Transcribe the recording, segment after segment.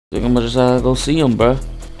think I'm gonna just go see them, bro.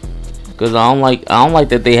 Cause I don't like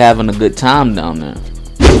that they having a good time down there.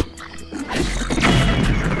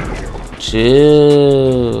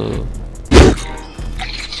 Chill.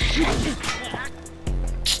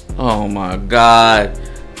 Oh my god.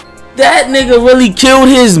 That nigga really killed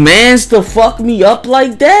his mans to fuck me up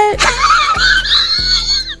like that?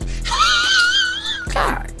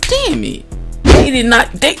 God damn it. They did not.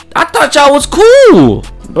 I thought y'all was cool.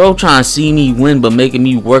 Bro trying to see me win but making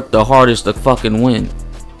me work the hardest to fucking win.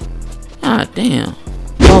 God damn.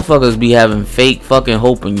 Motherfuckers be having fake fucking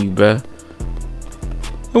hope in you, bruh.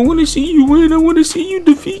 I wanna see you win. I wanna see you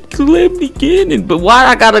defeat Calamity Ganon. But why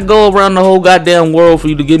I gotta go around the whole goddamn world for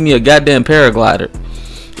you to give me a goddamn paraglider?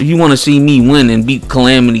 If you wanna see me win and beat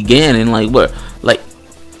Calamity Ganon, like what? Like,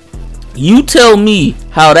 you tell me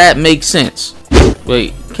how that makes sense.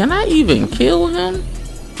 Wait, can I even kill him?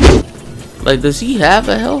 Like, does he have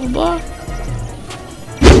a health bar?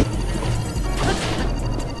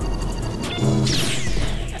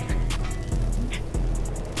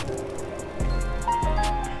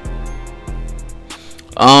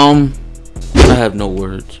 I have no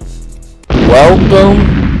words.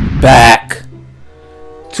 Welcome back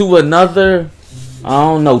to another, I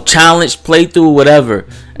don't know, challenge, playthrough, whatever.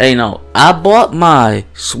 Hey, no, I bought my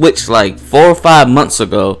Switch like 4 or 5 months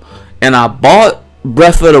ago, and I bought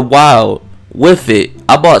Breath of the Wild with it.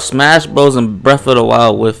 I bought Smash Bros and Breath of the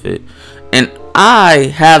Wild with it, and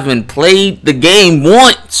I haven't played the game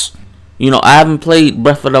once. You know, I haven't played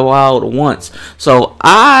Breath of the Wild once. So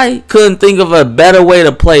I couldn't think of a better way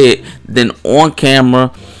to play it than on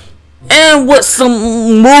camera and with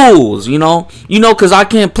some rules, you know, because I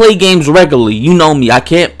can't play games regularly. You know me, I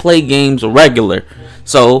can't play games regular.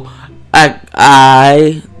 So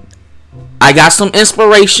I got some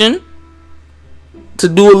inspiration to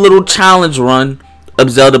do a little challenge run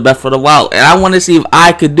of Zelda Breath of the Wild, and I want to see if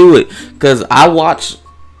I could do it, because I watched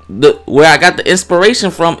where I got the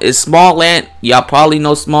inspiration from is Smallant. Y'all probably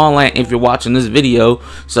know Smallant if you're watching this video.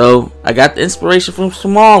 So I got the inspiration from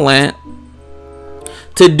Smallant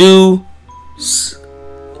to do.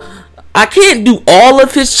 I can't do all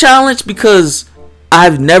of his challenge because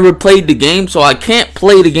I've never played the game, so I can't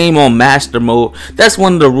play the game on master mode. That's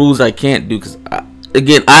one of the rules I can't do, because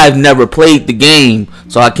again, I've never played the game,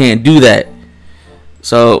 so I can't do that.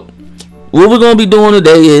 So what we're gonna be doing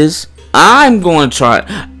today is I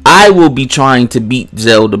will be trying to beat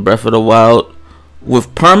Zelda Breath of the Wild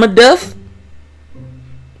with permadeath.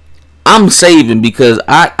 I'm saving because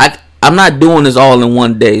I'm not doing this all in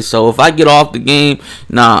one day. So if I get off the game,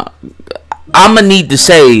 nah, I'm gonna need to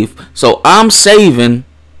save. So I'm saving.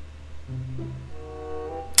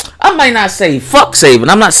 I might not save. Fuck saving.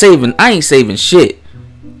 I'm not saving. I ain't saving shit.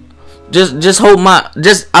 Just hold my.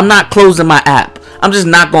 I'm not closing my app. I'm just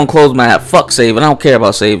not gonna close my app. Fuck saving. I don't care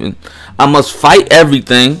about saving. I must fight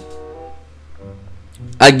everything.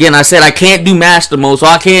 Again, I said I can't do master mode, so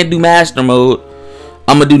I can't do master mode.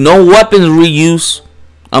 I'm gonna do no weapons reuse.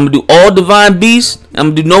 I'm gonna do all divine beasts. I'm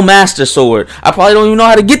gonna do no master sword. I probably don't even know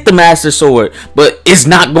how to get the master sword, but it's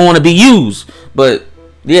not going to be used. But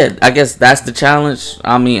yeah, I guess that's the challenge.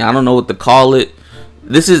 I mean, I don't know what to call it.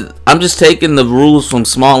 I'm just taking the rules from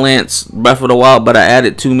Smallant's Breath of the Wild, but I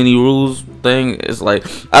added too many rules thing. It's like,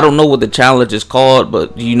 I don't know what the challenge is called,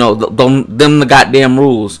 but you know, them the goddamn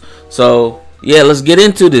rules. So yeah, let's get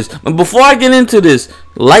into this. But before I get into this,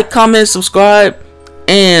 like, comment, subscribe,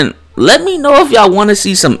 and let me know if y'all want to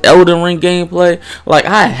see some Elden Ring gameplay. Like,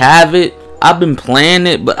 I have it, I've been playing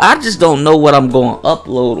it, but I just don't know what I'm going to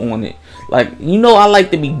upload on it. Like, you know, I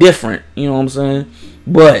like to be different, you know what I'm saying?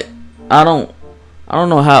 But I don't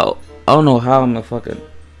know how I'm gonna fucking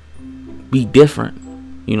be different,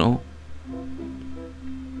 you know.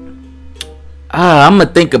 I'm gonna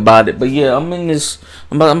think about it, but yeah, I'm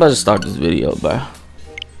about to start this video, bro.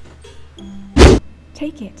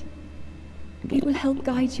 Take it. It will help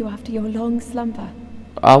guide you after your long slumber.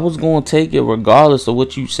 I was gonna take it regardless of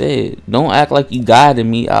what you said. Don't act like you guided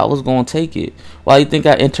me. I was gonna take it. Why you think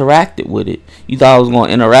I interacted with it? You thought I was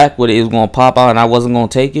gonna interact with it, it was gonna pop out and I wasn't gonna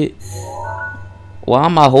take it? Why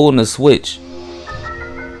am I holding a Switch?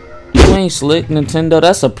 You ain't slick, Nintendo.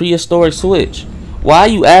 That's a prehistoric Switch. Why are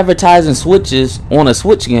you advertising Switches on a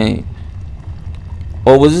Switch game?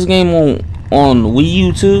 Or was this game on Wii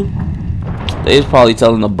U too? They was probably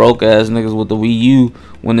telling the broke ass niggas with the Wii U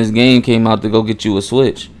when this game came out to go get you a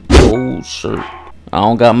Switch. Oh shirt. I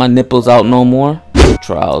don't got my nipples out no more.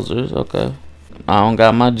 Trousers, okay. I don't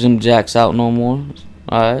got my gym jacks out no more.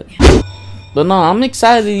 Alright. But no, I'm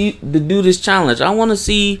excited to do this challenge. I want to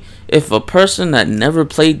see if a person that never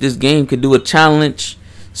played this game could do a challenge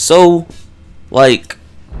so, like,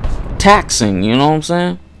 taxing, you know what I'm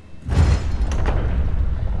saying?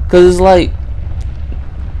 Cause it's like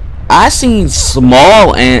I seen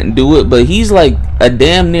Smallant do it, but he's like a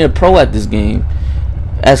damn near pro at this game.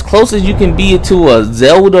 As close as you can be to a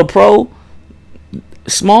Zelda pro,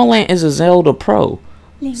 Smallant is a Zelda pro.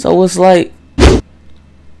 So it's like,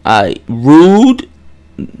 rude.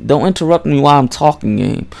 Don't interrupt me while I'm talking,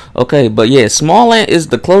 game. Okay, but yeah, Smallant is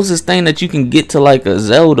the closest thing that you can get to like a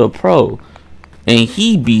Zelda pro, and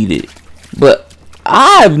he beat it. But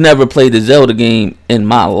I've never played a Zelda game in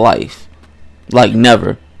my life, like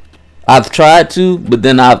never. I've tried to, but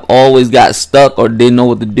then I've always got stuck or didn't know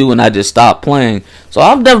what to do, and I just stopped playing. So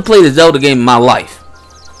I've never played a Zelda game in my life.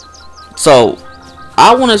 So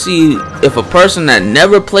I want to see if a person that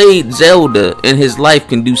never played Zelda in his life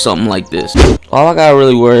can do something like this. All I gotta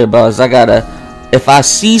really worry about is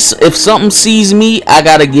if something sees me, I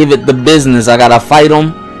gotta give it the business. I gotta fight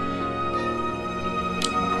them.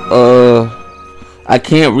 I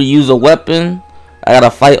can't reuse a weapon. I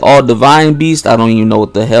gotta fight all divine beasts. I don't even know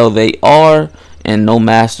what the hell they are, and no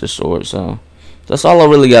master sword. So that's all I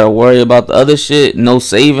really gotta worry about. The other shit, no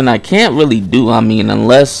saving. I can't really do.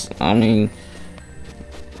 Unless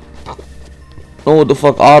know what the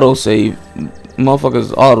fuck auto save.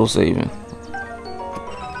 Motherfuckers auto saving.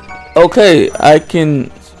 Okay, I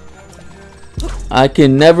can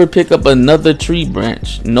never pick up another tree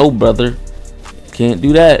branch. No, brother. Can't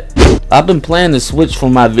do that. I've been playing the Switch for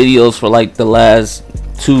my videos for like the last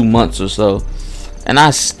 2 months or so, and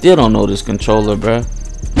I still don't know this controller, bruh.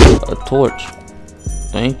 A torch.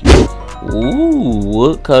 Thank you. Ooh,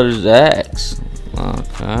 woodcutter's axe.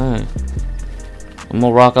 Okay. I'm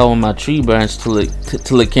gonna rock out with my tree branch till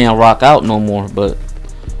it can't rock out no more, but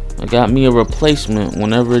I got me a replacement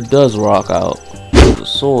whenever it does rock out. The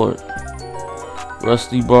sword.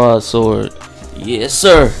 Rusty broadsword. Yes,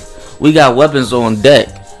 sir. We got weapons on deck.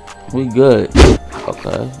 We good.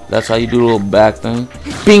 Okay. That's how you do the little back thing.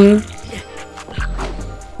 Bing.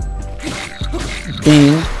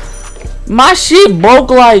 Bing. My shit broke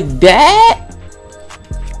like that?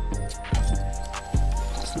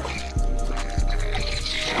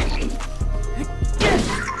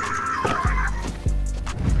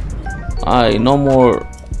 Alright, no more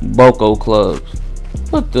Boko clubs.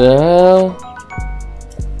 What the hell?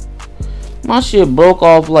 My shit broke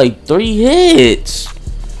off like 3 hits.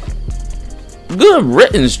 Good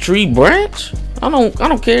riddance, tree branch. I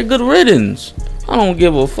don't care. Good riddance. I don't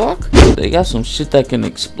give a fuck. They got some shit that can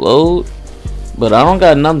explode, but I don't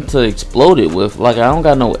got nothing to explode it with. Like, I don't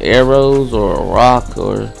got no arrows or a rock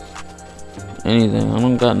or anything. I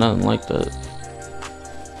don't got nothing like that.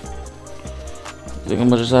 I think I'm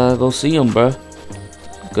gonna just have to go see them, bro.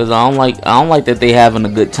 Cause I don't like that they having a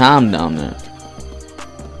good time down there.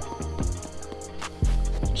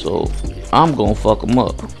 So I'm gonna fuck them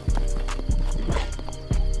up.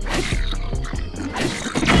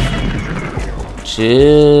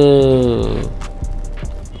 Chill.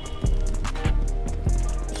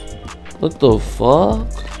 What the fuck?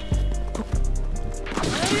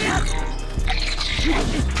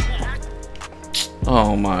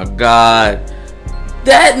 Oh my god.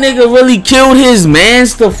 That nigga really killed his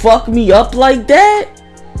mans to fuck me up like that?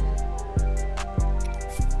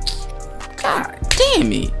 God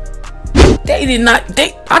damn it. They did not.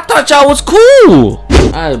 I thought y'all was cool.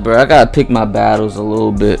 Alright, bro. I gotta pick my battles a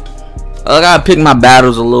little bit. I gotta pick my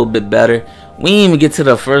battles a little bit better. We didn't even get to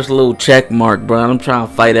the first little check mark, bro. I'm trying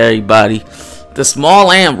to fight everybody. The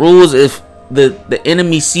smallant rules: if the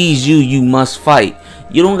enemy sees you, you must fight.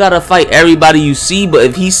 You don't gotta fight everybody you see, but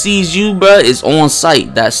if he sees you, bro, it's on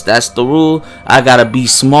sight. That's the rule. I gotta be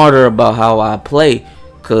smarter about how I play,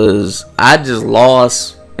 cause I just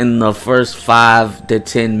lost in the first 5 to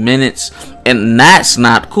 10 minutes, and that's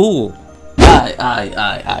not cool.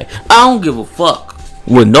 I don't give a fuck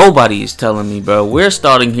what nobody is telling me, bro. We're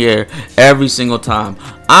starting here every single time.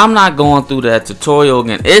 I'm not going through that tutorial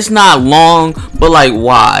again. It's not long, but like,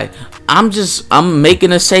 why? I'm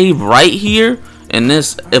making a save right here. And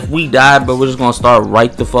this, if we die, bro, we're just gonna start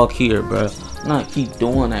right the fuck here, bro. I'm not keep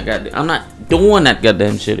doing that goddamn. I'm not doing that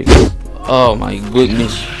goddamn shit again. Oh my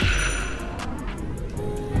goodness.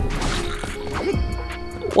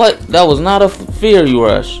 What? That was not a fury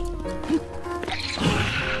rush.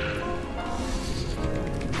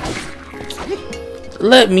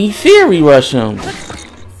 Let me fury rush him.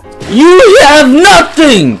 You have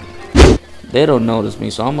nothing. They don't notice me,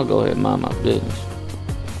 so I'm gonna go ahead and mind my business.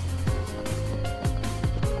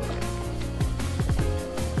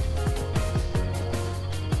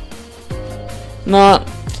 Nah,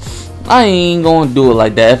 I ain't gonna do it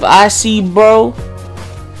like that. If I see bro,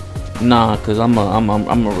 nah, cause I'm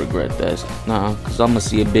gonna regret that. Nah, cause I'm gonna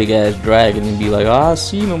see a big ass dragon and be like, oh, I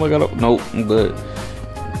seen him. I gotta. Nope, I'm good.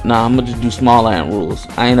 Nah, I'm gonna just do smallant rules.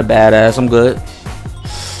 I ain't a badass. I'm good.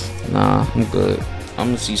 Nah, I'm good. I'm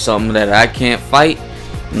gonna see something that I can't fight.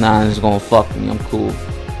 Nah, it's gonna fuck me. I'm cool.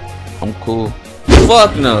 I'm cool.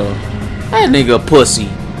 Fuck no. That nigga pussy.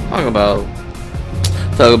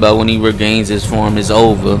 Talk about when he regains his form, it's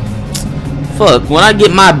over. Fuck, when I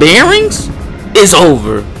get my bearings, it's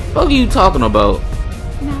over. What are you talking about?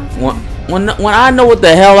 When I know what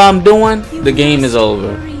the hell I'm doing, the game is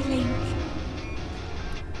over.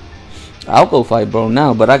 I'll go fight bro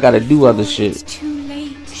now, but I gotta do other shit.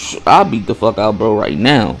 I'll beat the fuck out bro right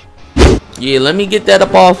now. Yeah, let me get that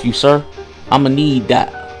up off you, sir. I'ma need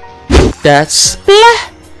that. That's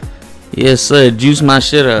yes, sir. Juice my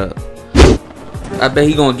shit up. I bet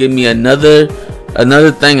he gonna give me another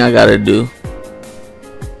thing I gotta do.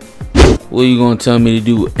 What are you gonna tell me to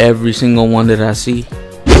do every single one that I see?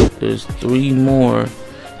 There's 3 more.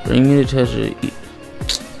 Bring me the treasure.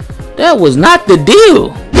 That was not the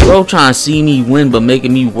deal. Bro trying to see me win, but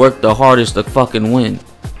making me work the hardest to fucking win.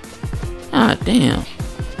 God damn.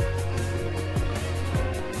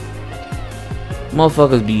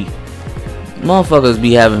 Motherfuckers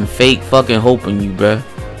be having fake fucking hope in you, bruh.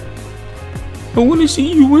 I wanna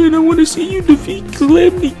see you win. I wanna see you defeat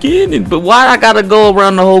Calamity Ganon. But why I gotta go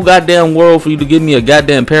around the whole goddamn world for you to give me a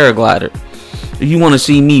goddamn paraglider? If you wanna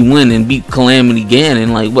see me win and beat Calamity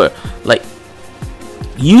Ganon, like what? Like,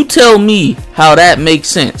 you tell me how that makes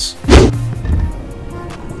sense.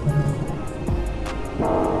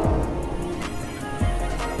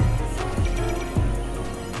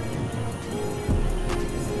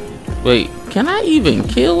 Wait, can I even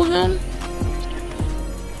kill him?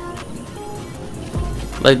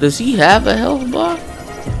 Like, does he have a health bar?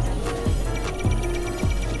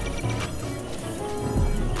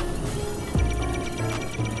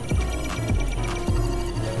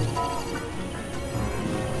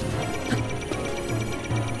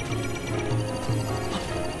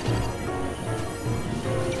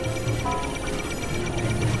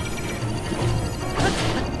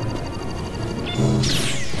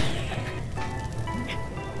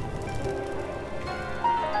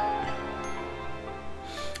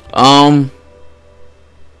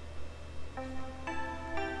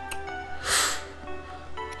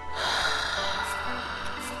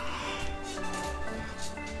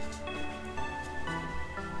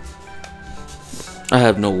 I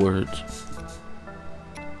have no words.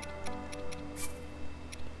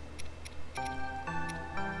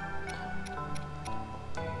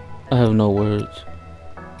 I have no words.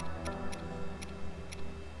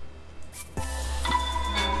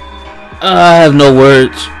 I have no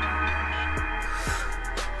words.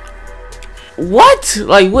 What?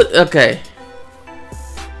 Like what? Okay.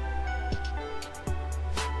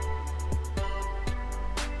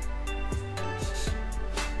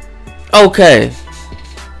 Okay.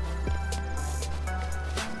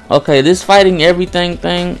 Okay, this fighting everything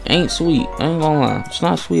thing ain't sweet. I ain't gonna lie. It's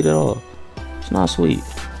not sweet at all. It's not sweet.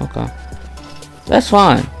 Okay. That's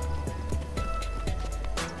fine.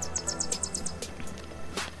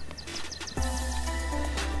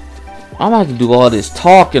 I'm about to do all this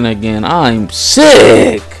talking again. I'm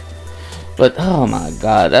sick. But oh my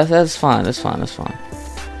god, that's fine. That's fine. That's fine.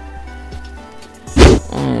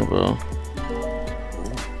 Alright, bro.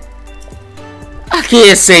 I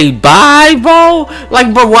can't say bye, bro.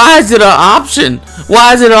 Like, bro, why is it an option?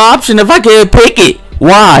 Why is it an option if I can't pick it?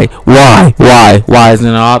 Why? Why is it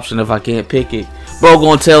an option if I can't pick it? Bro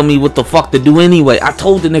gonna tell me what the fuck to do anyway. I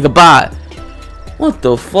told the nigga bye. What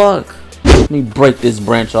the fuck? Let me break this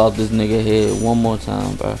branch off this nigga head one more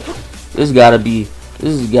time, bro. This has gotta be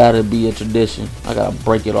a tradition. I gotta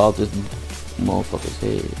break it off this motherfucker's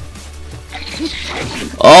head.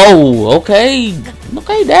 Oh, okay.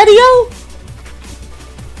 Okay, daddy-o.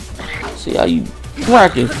 See how you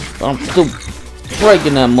cracking. I'm still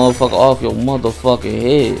breaking that motherfucker off your motherfucking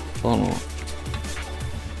head. Hold on.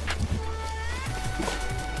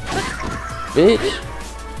 Bitch.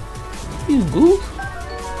 You goof.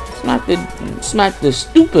 Smack the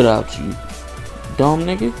stupid out you. Dumb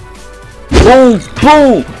nigga. Boom,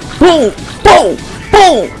 boom, boom, boom,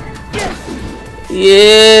 boom.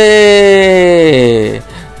 Yeah.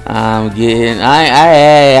 I'm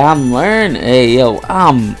learning. Hey, yo,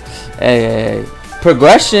 hey,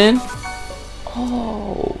 progression.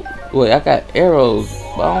 Oh, wait, I got arrows,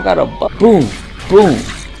 but I don't got a bow. Boom, boom.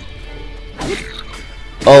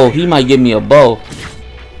 Oh, he might give me a bow.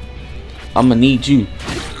 I'ma need you.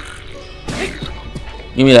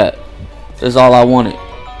 Give me that. That's all I wanted.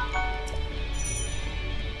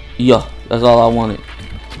 Yeah, that's all I wanted.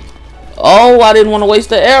 Oh, I didn't want to waste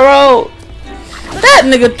the arrow. That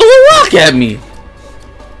nigga threw a rock at me.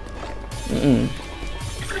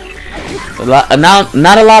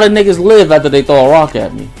 Not a lot of niggas live after they throw a rock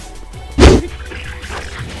at me.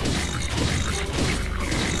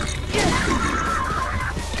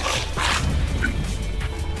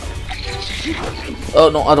 Oh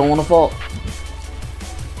no, I don't want to fall.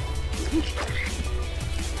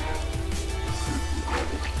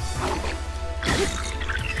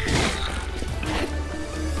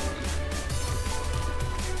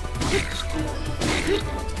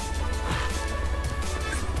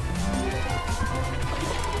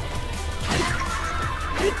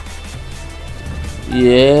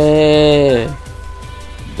 Yeah,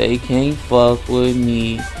 they can't fuck with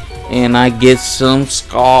me, and I get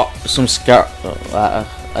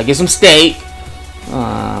I get some steak.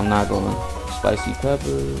 I'm not going. Spicy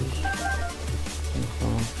peppers.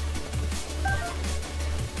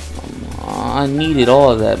 I needed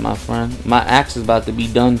all of that, my friend. My axe is about to be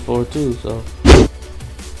done for too, so.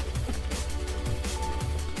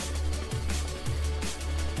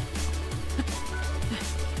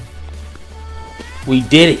 We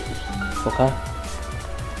did it. Okay.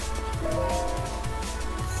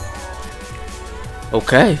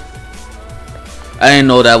 Okay. I didn't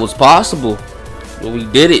know that was possible, but we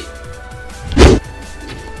did it.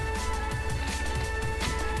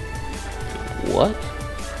 What?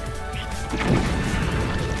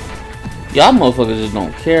 Y'all motherfuckers just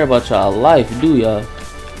don't care about y'all life, do y'all?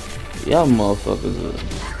 Y'all motherfuckers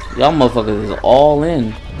is all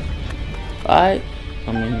in. Alright?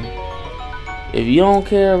 I mean, if you don't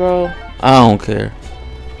care, bro, I don't care.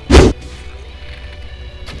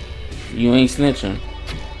 You ain't snitching.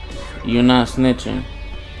 You're not snitching.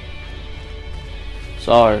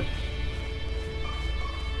 Sorry.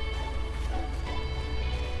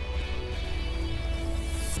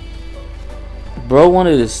 Bro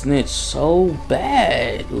wanted to snitch so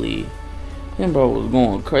badly. Him bro was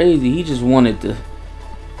going crazy. He just wanted to.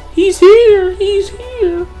 He's here. He's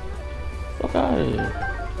here. Fuck out of here.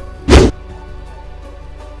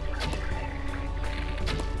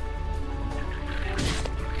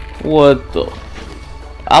 What the?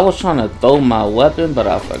 I was trying to throw my weapon, but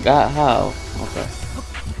I forgot how. Okay.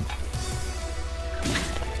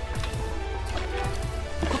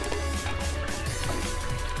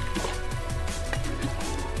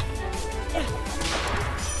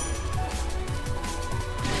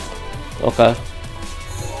 Okay.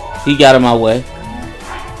 He got in my way.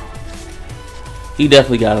 He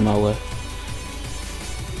definitely got in my way.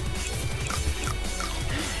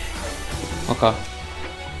 Okay.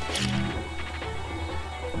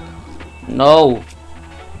 No.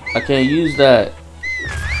 I can't use that.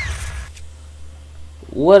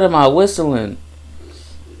 What am I whistling?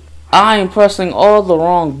 I am pressing all the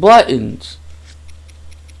wrong buttons.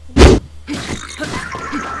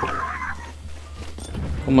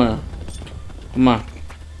 Come on. Come on.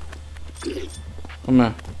 Come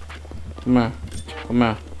on. Come on. Come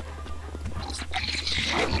on.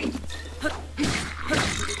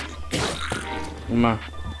 Come on.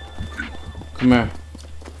 Come here.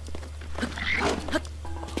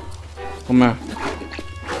 Come here.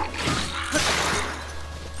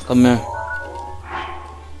 Come here.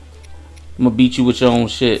 I'm gonna beat you with your own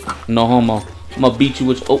shit. No homo. I'm gonna beat you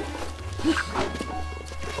with your... Oh.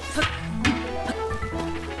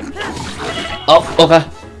 Oh, okay.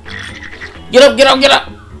 Get up, get up, get up!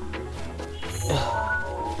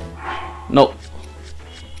 Nope.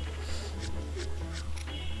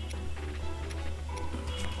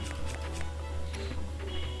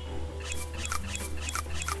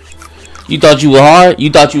 You thought you were hard? You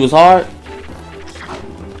thought you was hard?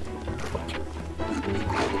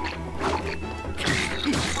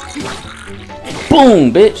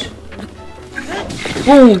 Boom, bitch.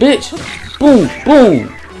 Boom, bitch. Boom,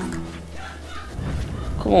 boom.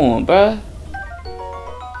 Come on, bruh.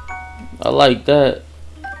 I like that.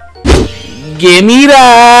 Give me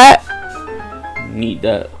that. Need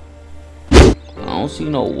that. I don't see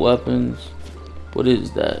no weapons. What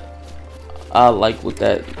is that? I like what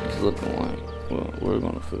that is looking like. Well, we're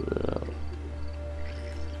gonna figure it out.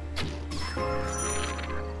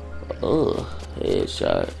 Ugh,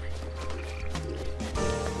 headshot.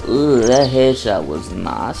 Ugh, that headshot was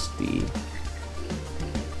nasty.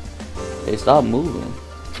 Hey, stop moving.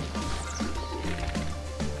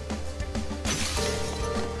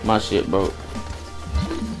 My shit broke.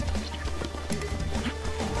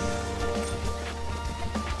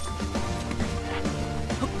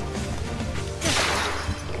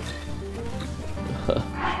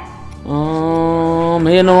 I'm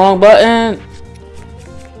hitting the wrong button.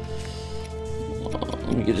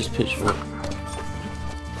 Let me get this pitchfork.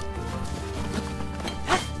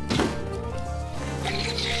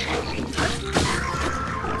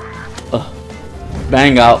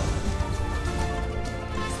 Bang out.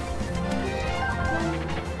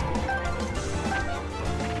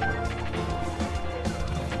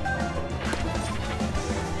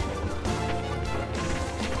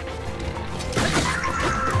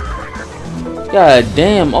 God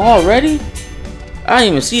damn, already? I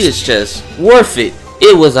didn't even see this chest. Worth it.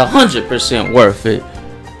 It was 100% worth it.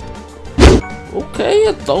 Okay,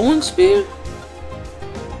 a throwing spear?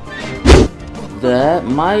 That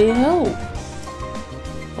might help.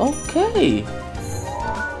 Okay.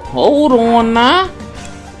 Hold on now.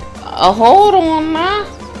 Hold on now.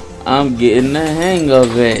 I'm getting the hang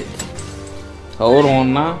of it. Hold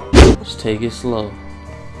on now. Just take it slow.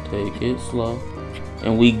 Take it slow.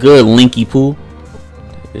 And we good, Linky Poo.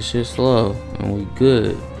 It's just slow. And we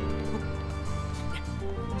good.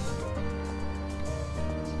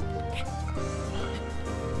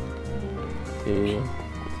 Yeah.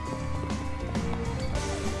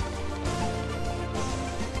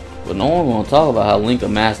 But no one gonna talk about how Link a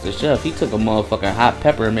master chef. He took a motherfucking hot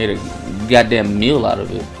pepper and made a goddamn meal out of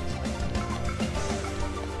it.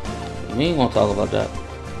 We ain't gonna talk about that.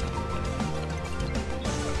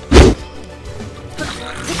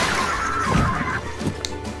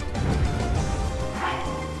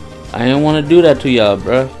 I didn't want to do that to y'all,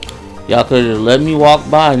 bruh. Y'all could have let me walk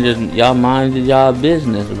by and just y'all minded y'all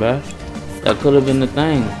business, bruh. That could have been the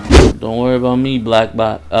thing. Don't worry about me, blue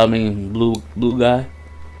guy.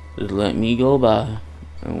 Just let me go by.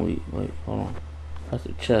 And wait, hold on. That's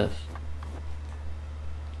the chest.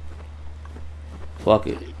 Fuck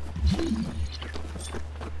it.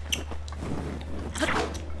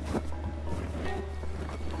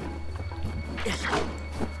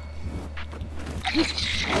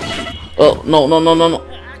 Oh, no.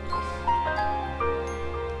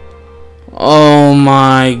 Oh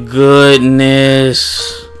my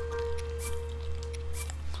goodness.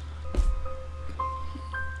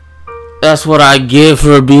 That's what I get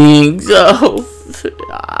for being so...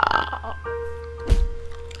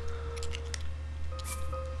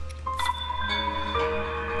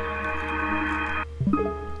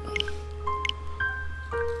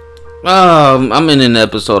 I'm ending the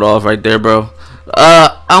episode off right there, bro.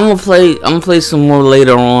 I'm gonna play some more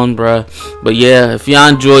later on, bro. But yeah, if y'all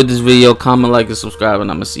enjoyed this video, comment, like, and subscribe,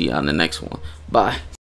 and I'm gonna see y'all in the next one. Bye.